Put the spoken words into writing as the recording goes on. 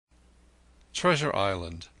Treasure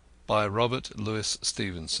Island by Robert Louis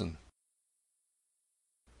Stevenson.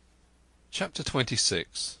 Chapter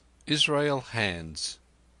 26. Israel Hands.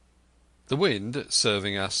 The wind,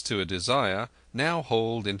 serving us to a desire, now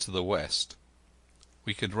hauled into the west.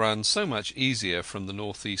 We could run so much easier from the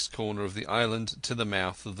northeast corner of the island to the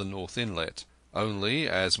mouth of the north inlet. Only,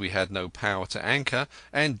 as we had no power to anchor,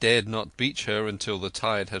 and dared not beach her until the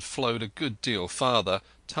tide had flowed a good deal farther,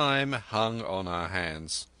 time hung on our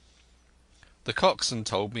hands. The coxswain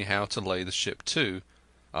told me how to lay the ship to.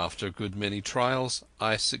 After a good many trials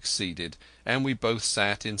I succeeded, and we both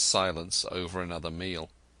sat in silence over another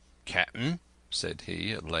meal. "Captain," said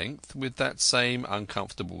he at length, with that same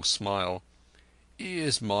uncomfortable smile,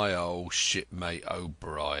 "here's my old shipmate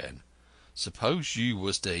O'Brien. Suppose you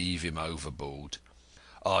was to heave him overboard.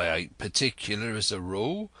 I ain't particular as a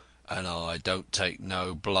rule, and I don't take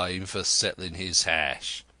no blame for settling his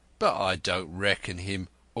hash, but I don't reckon him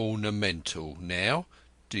ornamental now,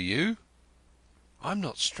 do you?" "I'm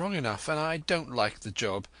not strong enough, and I don't like the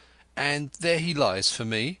job, and there he lies for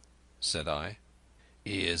me," said I.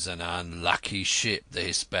 "Here's an unlucky ship, the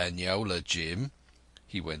Hispaniola, Jim,"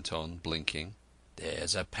 he went on, blinking.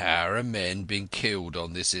 "There's a power of men been killed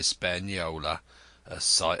on this Hispaniola, a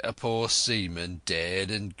sight of poor seamen dead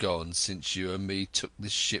and gone since you and me took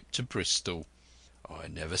this ship to Bristol. I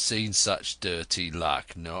never seen such dirty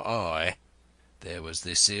luck, not I. There was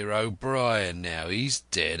this here O'Brien now, he's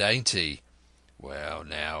dead, ain't he? Well,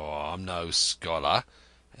 now, I'm no scholar,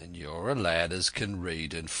 and you're a lad as can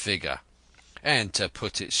read and figure. And to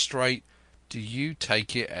put it straight, do you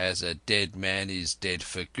take it as a dead man is dead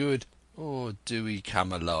for good, or do he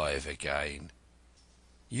come alive again?"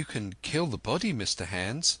 "You can kill the body, Mr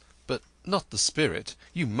Hands, but not the spirit.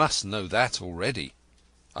 You must know that already,"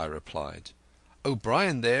 I replied.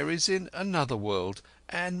 "O'Brien there is in another world,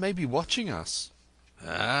 and may be watching us."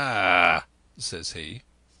 "Ah," says he.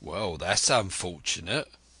 "Well, that's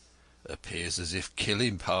unfortunate. Appears as if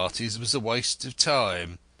killing parties was a waste of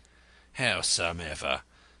time. Howsomever,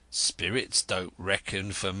 spirits don't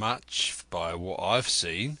reckon for much by what I've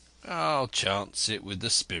seen. I'll chance it with the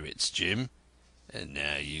spirits, Jim. And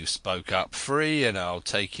now you've spoke up free, and I'll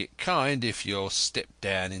take it kind if you'll step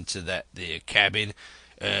down into that there cabin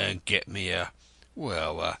and get me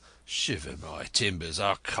shiver my timbers,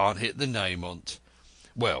 I can't hit the name on't.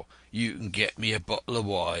 Well, you can get me a bottle of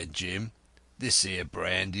wine, Jim. This here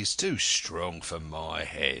brandy's too strong for my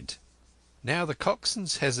head." Now the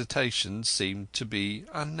coxswain's hesitation seemed to be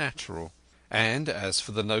unnatural, and as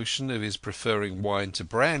for the notion of his preferring wine to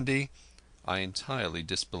brandy, I entirely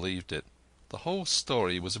disbelieved it. The whole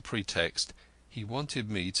story was a pretext. He wanted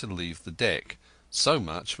me to leave the deck. So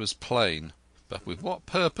much was plain, but with what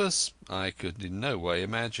purpose I could in no way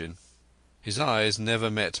imagine. His eyes never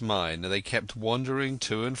met mine, they kept wandering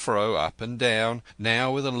to and fro, up and down,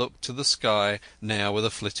 now with a look to the sky, now with a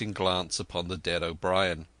flitting glance upon the dead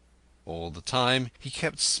O'Brien. All the time he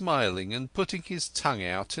kept smiling and putting his tongue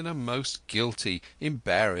out in a most guilty,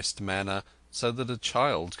 embarrassed manner, so that a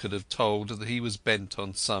child could have told that he was bent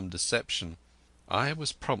on some deception. I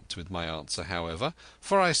was prompt with my answer, however,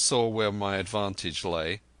 for I saw where my advantage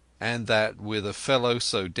lay, and that with a fellow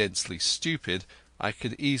so densely stupid I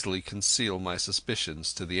could easily conceal my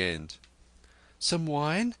suspicions to the end. "Some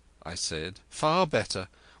wine?" I said. "Far better.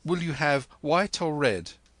 Will you have white or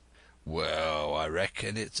red?" "Well, I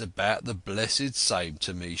reckon it's about the blessed same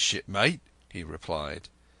to me, shipmate," he replied.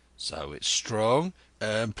 "So it's strong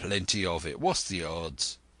and plenty of it. What's the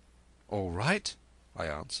odds?" "All right," I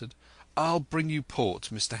answered. "I'll bring you port,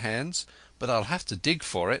 Mr Hands, but I'll have to dig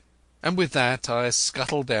for it." And with that I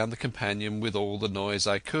scuttled down the companion with all the noise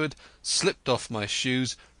I could, slipped off my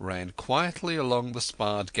shoes, ran quietly along the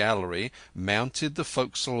sparred gallery, mounted the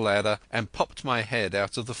forecastle ladder, and popped my head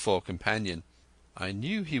out of the fore companion. I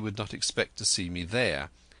knew he would not expect to see me there,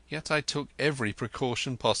 yet I took every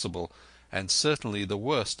precaution possible, and certainly the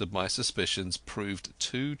worst of my suspicions proved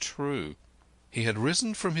too true. He had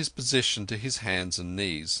risen from his position to his hands and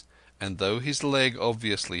knees, and though his leg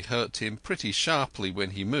obviously hurt him pretty sharply when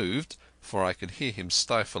he moved, for I could hear him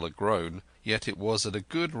stifle a groan, yet it was at a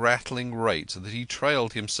good rattling rate that he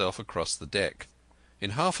trailed himself across the deck.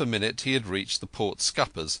 In half a minute he had reached the port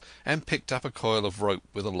scuppers and picked up a coil of rope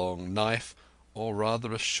with a long knife, or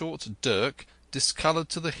rather a short dirk, discoloured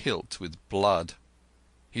to the hilt with blood.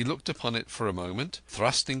 He looked upon it for a moment,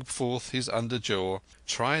 thrusting forth his under jaw,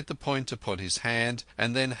 tried the point upon his hand,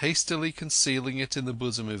 and then hastily concealing it in the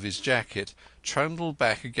bosom of his jacket, trundled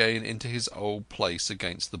back again into his old place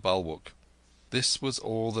against the bulwark. This was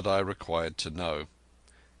all that I required to know.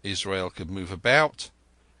 Israel could move about.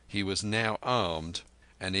 He was now armed,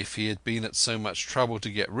 and if he had been at so much trouble to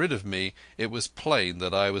get rid of me, it was plain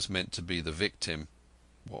that I was meant to be the victim.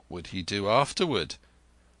 What would he do afterward?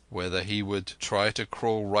 Whether he would try to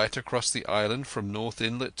crawl right across the island from North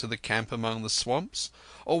Inlet to the camp among the swamps,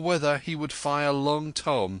 or whether he would fire Long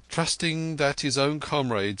Tom, trusting that his own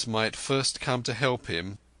comrades might first come to help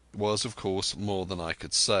him, was of course more than I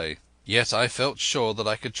could say. Yet I felt sure that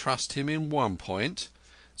I could trust him in one point,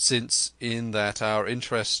 since in that our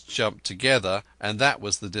interests jumped together, and that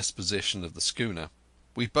was the disposition of the schooner.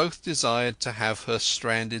 We both desired to have her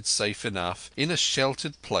stranded safe enough in a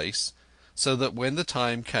sheltered place, so that when the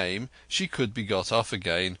time came she could be got off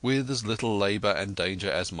again with as little labour and danger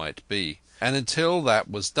as might be, and until that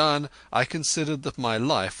was done I considered that my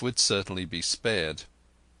life would certainly be spared.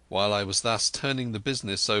 While I was thus turning the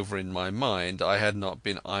business over in my mind I had not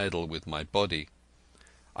been idle with my body.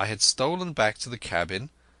 I had stolen back to the cabin,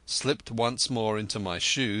 slipped once more into my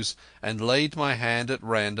shoes, and laid my hand at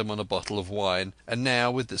random on a bottle of wine, and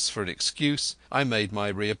now, with this for an excuse, I made my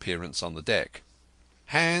reappearance on the deck.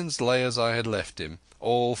 Hans lay as I had left him,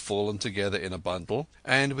 all fallen together in a bundle,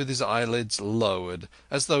 and with his eyelids lowered,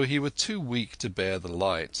 as though he were too weak to bear the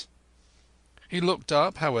light. He looked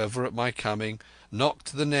up, however, at my coming,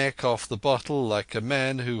 knocked the neck off the bottle like a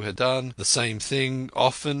man who had done the same thing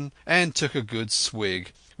often, and took a good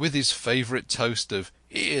swig, with his favourite toast of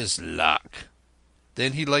 "Here's luck."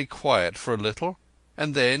 Then he lay quiet for a little,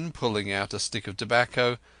 and then, pulling out a stick of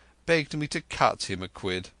tobacco, begged me to cut him a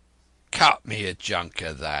quid. "Cut me a junk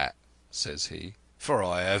of that," says he, "for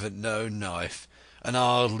I haven't no knife, and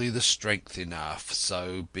hardly the strength enough,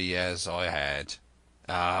 so be as I had.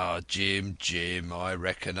 Ah, Jim, Jim, I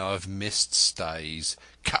reckon I've missed stays.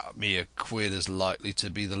 Cut me a quid as likely to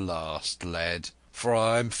be the last, lad, for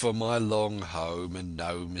I'm for my long home and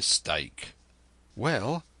no mistake."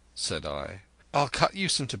 "Well," said I, "I'll cut you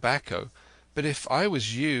some tobacco, but if I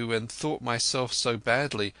was you and thought myself so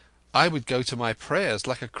badly, I would go to my prayers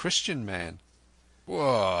like a Christian man."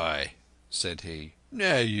 "Why?" said he.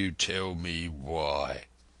 "Now you tell me why."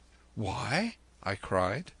 "Why?" I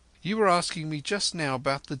cried. "You were asking me just now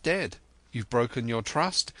about the dead. You've broken your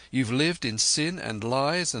trust. You've lived in sin and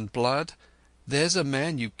lies and blood. There's a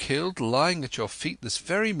man you killed lying at your feet this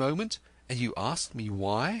very moment, and you ask me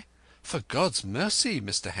why? For God's mercy,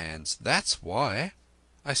 Mr. Hans, that's why."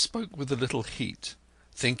 I spoke with a little heat,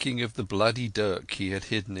 thinking of the bloody dirk he had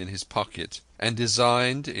hidden in his pocket, and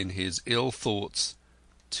designed, in his ill thoughts,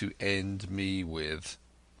 to end me with.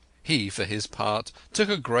 He, for his part, took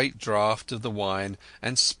a great draught of the wine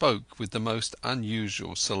and spoke with the most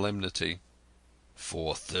unusual solemnity.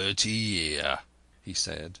 "For 30 year," he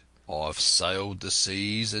said, "I've sailed the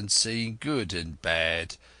seas and seen good and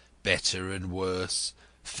bad, better and worse,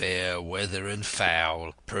 fair weather and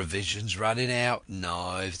foul, provisions running out,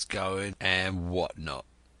 knives going, and what not.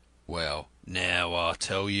 Well, now I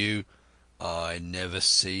tell you, I never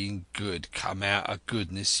seen good come out of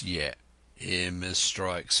goodness yet. Him as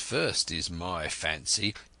strikes first is my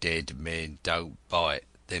fancy. Dead men don't bite.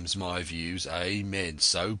 Them's my views. Amen.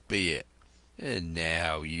 So be it. And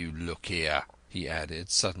now you look here," he added,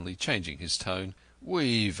 suddenly changing his tone.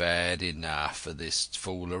 "We've had enough of this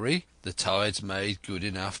foolery. The tide's made good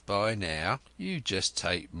enough by now. You just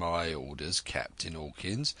take my orders, Captain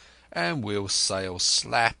Hawkins, and we'll sail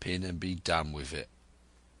slap in and be done with it."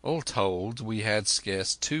 All told, we had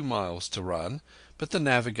scarce 2 miles to run, but the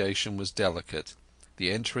navigation was delicate.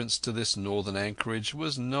 The entrance to this northern anchorage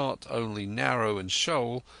was not only narrow and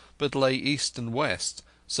shoal, but lay east and west,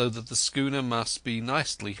 so that the schooner must be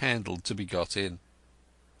nicely handled to be got in.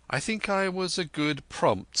 I think I was a good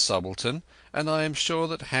prompt subaltern, and I am sure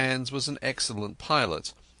that Hans was an excellent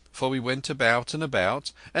pilot, for we went about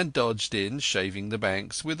and dodged in, shaving the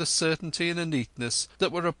banks, with a certainty and a neatness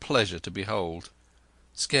that were a pleasure to behold.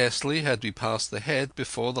 Scarcely had we passed the head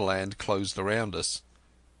before the land closed around us.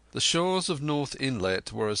 The shores of North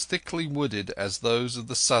Inlet were as thickly wooded as those of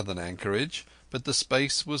the southern anchorage, but the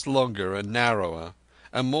space was longer and narrower,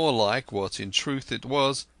 and more like what in truth it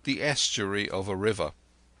was, the estuary of a river.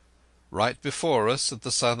 Right before us at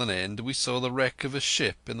the southern end we saw the wreck of a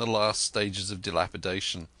ship in the last stages of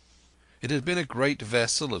dilapidation. It had been a great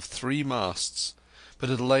vessel of 3 masts, but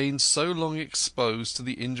had lain so long exposed to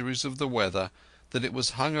the injuries of the weather that it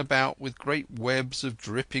was hung about with great webs of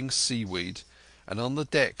dripping seaweed, and on the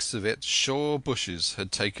decks of it shore bushes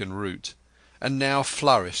had taken root, and now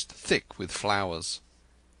flourished thick with flowers.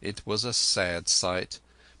 It was a sad sight,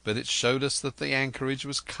 but it showed us that the anchorage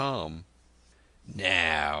was calm.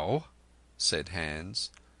 "Now," said Hans,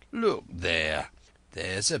 "look there.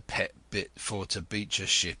 There's a pet bit for to beach a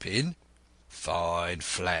ship in. Fine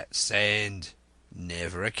flat sand,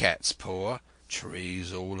 never a cat's paw,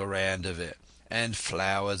 trees all around of it, and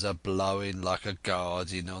flowers a blowing like a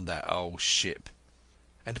garden on that old ship."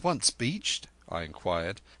 "And once beached," I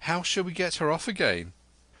inquired, "how shall we get her off again?"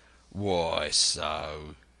 "Why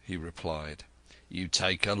so," he replied. "You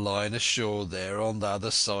take a line ashore there on the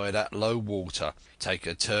other side at low water, take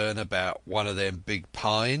a turn about one of them big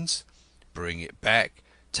pines, bring it back,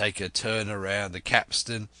 take a turn round the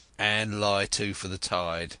capstan, and lie to for the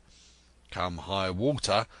tide. Come high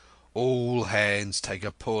water, all hands take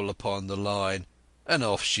a pull upon the line, and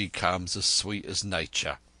off she comes as sweet as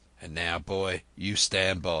nature. And now, boy, you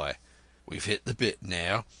stand by. We've hit the bit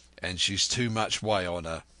now, and she's too much way on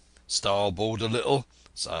her. Starboard a little,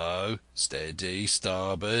 so, steady,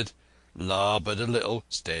 starboard. Larboard a little,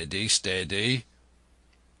 steady, steady."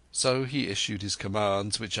 So he issued his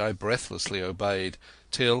commands, which I breathlessly obeyed,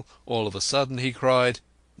 till all of a sudden he cried,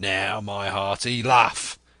 "Now, my hearty,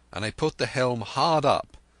 luff!" and I put the helm hard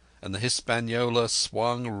up, and the Hispaniola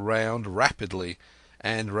swung round rapidly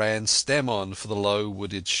and ran stem on for the low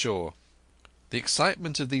wooded shore. The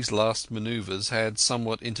excitement of these last manoeuvres had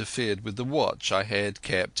somewhat interfered with the watch I had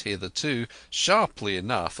kept hitherto sharply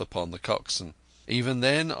enough upon the coxswain. Even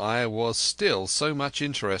then I was still so much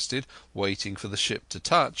interested, waiting for the ship to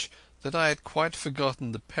touch, that I had quite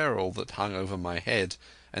forgotten the peril that hung over my head,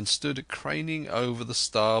 and stood craning over the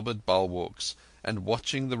starboard bulwarks and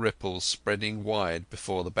watching the ripples spreading wide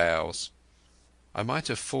before the bows. I might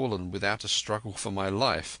have fallen without a struggle for my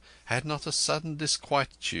life had not a sudden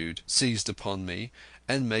disquietude seized upon me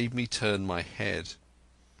and made me turn my head.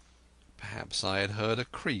 Perhaps I had heard a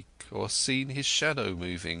creak or seen his shadow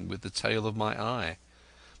moving with the tail of my eye.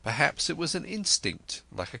 Perhaps it was an instinct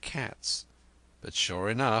like a cat's. But sure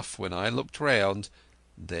enough, when I looked round,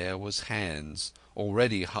 there was Hans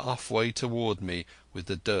already halfway toward me with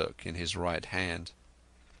the dirk in his right hand.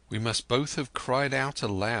 We must both have cried out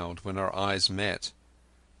aloud when our eyes met,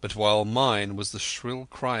 but while mine was the shrill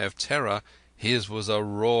cry of terror, his was a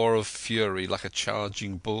roar of fury like a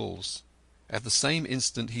charging bull's. At the same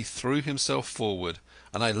instant he threw himself forward,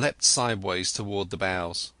 and I leapt sideways toward the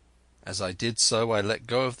bows. As I did so I let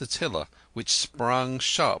go of the tiller, which sprung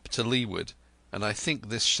sharp to leeward, and I think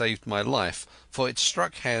this saved my life, for it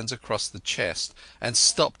struck Hans across the chest and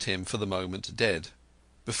stopped him for the moment dead.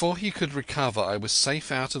 Before he could recover I was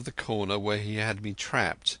safe out of the corner where he had me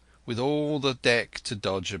trapped, with all the deck to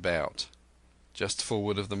dodge about. Just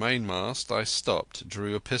forward of the mainmast I stopped,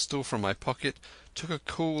 drew a pistol from my pocket, took a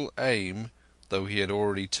cool aim, though he had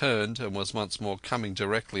already turned and was once more coming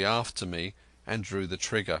directly after me, and drew the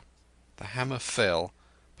trigger. The hammer fell,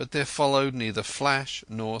 but there followed neither flash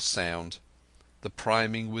nor sound. The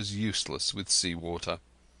priming was useless with sea water.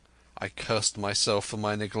 I cursed myself for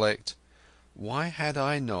my neglect. Why had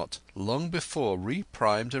I not long before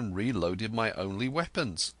reprimed and reloaded my only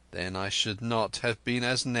weapons? Then I should not have been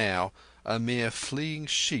as now, a mere fleeing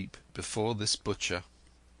sheep before this butcher.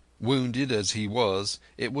 Wounded as he was,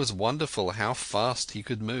 it was wonderful how fast he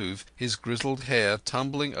could move, his grizzled hair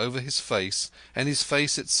tumbling over his face, and his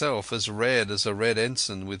face itself as red as a red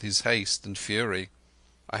ensign with his haste and fury.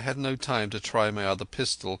 I had no time to try my other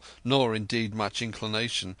pistol, nor indeed much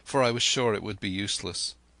inclination, for I was sure it would be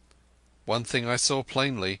useless. One thing I saw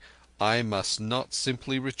plainly: I must not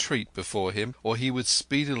simply retreat before him, or he would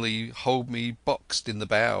speedily hold me boxed in the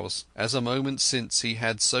bows, as a moment since he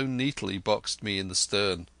had so neatly boxed me in the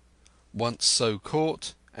stern. Once so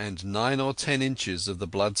caught, and 9 or 10 inches of the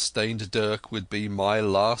blood-stained dirk would be my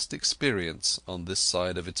last experience on this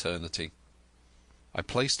side of eternity. I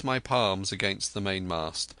placed my palms against the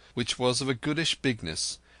mainmast, which was of a goodish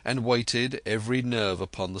bigness, and waited, every nerve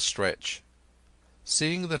upon the stretch.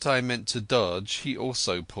 Seeing that I meant to dodge, he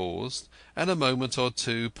also paused, and a moment or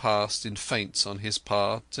two passed in feints on his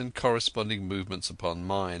part and corresponding movements upon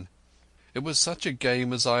mine. It was such a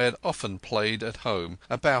game as I had often played at home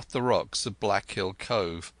about the rocks of Black Hill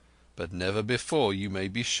Cove, but never before, you may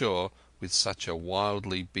be sure, with such a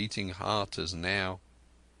wildly beating heart as now.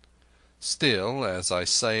 Still, as I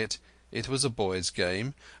say, it was a boy's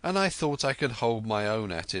game, and I thought I could hold my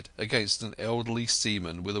own at it against an elderly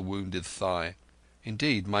seaman with a wounded thigh.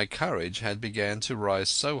 Indeed, my courage had begun to rise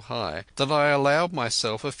so high that I allowed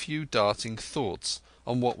myself a few darting thoughts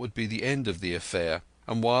on what would be the end of the affair,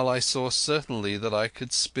 and while I saw certainly that I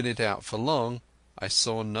could spin it out for long, I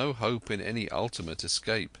saw no hope in any ultimate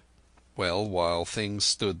escape. Well, while things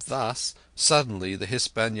stood thus, suddenly the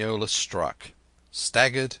Hispaniola struck,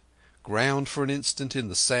 staggered, ground for an instant in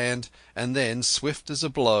the sand, and then, swift as a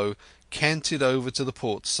blow, canted over to the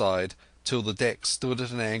port side, till the deck stood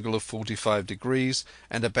at an angle of 45 degrees,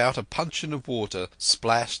 and about a puncheon of water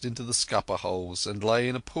splashed into the scupper holes and lay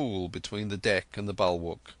in a pool between the deck and the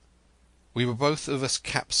bulwark. We were both of us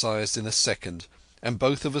capsized in a second, and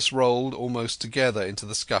both of us rolled almost together into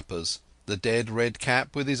the scuppers, the dead Red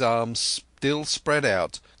Cap with his arms still spread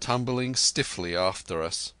out, tumbling stiffly after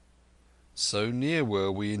us. So near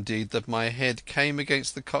were we indeed that my head came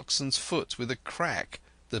against the coxswain's foot with a crack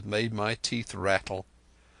that made my teeth rattle.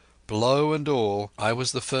 Blow and all, I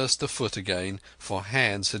was the first afoot again, for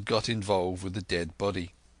hands had got involved with the dead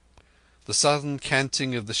body. The sudden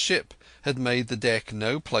canting of the ship had made the deck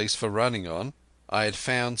no place for running on. I had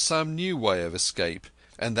found some new way of escape,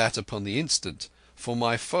 and that upon the instant, for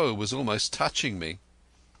my foe was almost touching me.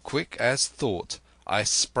 Quick as thought I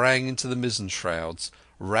sprang into the mizzen shrouds,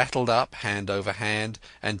 rattled up hand over hand,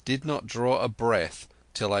 and did not draw a breath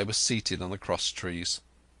till I was seated on the crosstrees.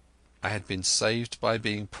 I had been saved by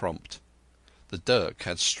being prompt. The dirk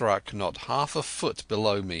had struck not half a foot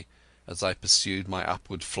below me as I pursued my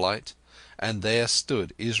upward flight, and there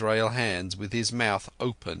stood Israel Hands with his mouth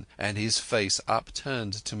open and his face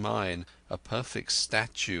upturned to mine, a perfect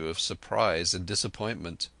statue of surprise and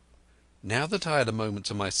disappointment. Now that I had a moment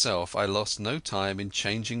to myself I lost no time in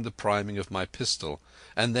changing the priming of my pistol,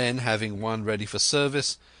 and then, having one ready for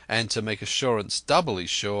service, and to make assurance doubly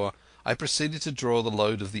sure, I proceeded to draw the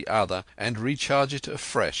load of the other and recharge it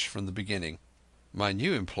afresh from the beginning. My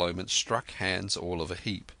new employment struck Hands all of a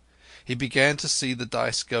heap. He began to see the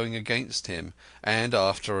dice going against him, and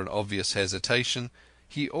after an obvious hesitation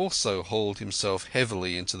he also hauled himself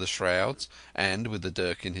heavily into the shrouds, and, with the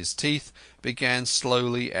dirk in his teeth, began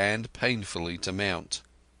slowly and painfully to mount.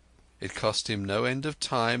 It cost him no end of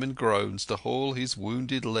time and groans to haul his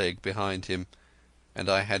wounded leg behind him, and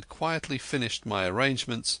I had quietly finished my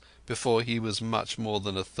arrangements before he was much more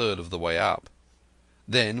than a third of the way up.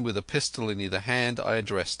 Then, with a pistol in either hand, I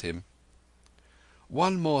addressed him.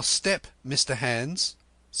 "One more step, Mr Hands,"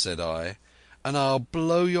 said I, "and I'll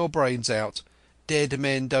blow your brains out. Dead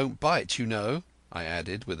men don't bite, you know," I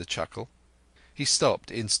added with a chuckle. He stopped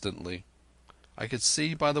instantly. I could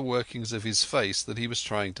see by the workings of his face that he was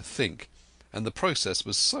trying to think, and the process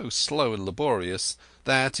was so slow and laborious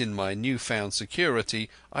that, in my new-found security,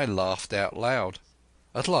 I laughed out loud.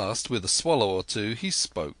 At last, with a swallow or two, he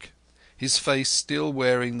spoke, his face still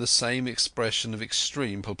wearing the same expression of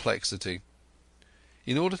extreme perplexity.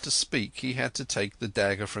 In order to speak he had to take the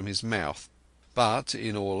dagger from his mouth, but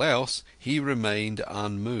in all else he remained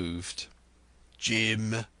unmoved.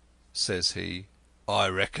 "Jim," says he, "I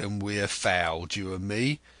reckon we're fouled, you and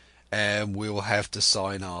me, and we'll have to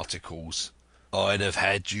sign articles. I'd have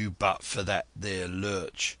had you but for that there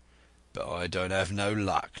lurch, but I don't have no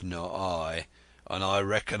luck, not I, and I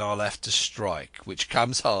reckon I'll have to strike, which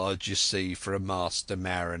comes hard, you see, for a master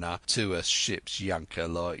mariner to a ship's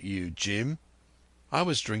yunker like you, Jim." I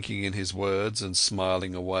was drinking in his words and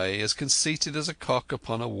smiling away, as conceited as a cock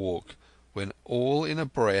upon a walk, when all in a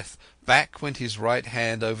breath back went his right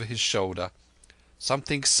hand over his shoulder.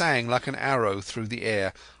 Something sang like an arrow through the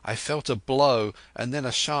air. I felt a blow and then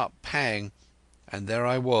a sharp pang, and there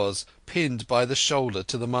I was, pinned by the shoulder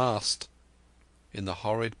to the mast. In the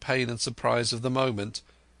horrid pain and surprise of the moment,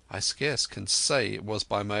 I scarce can say it was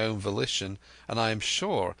by my own volition, and I am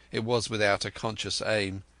sure it was without a conscious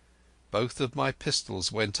aim. Both of my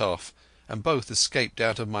pistols went off, and both escaped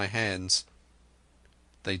out of my hands.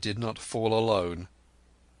 They did not fall alone.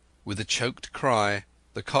 With a choked cry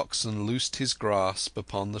the coxswain loosed his grasp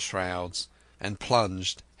upon the shrouds and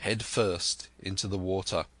plunged head first into the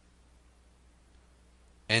water.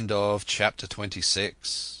 Chapter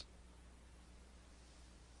 26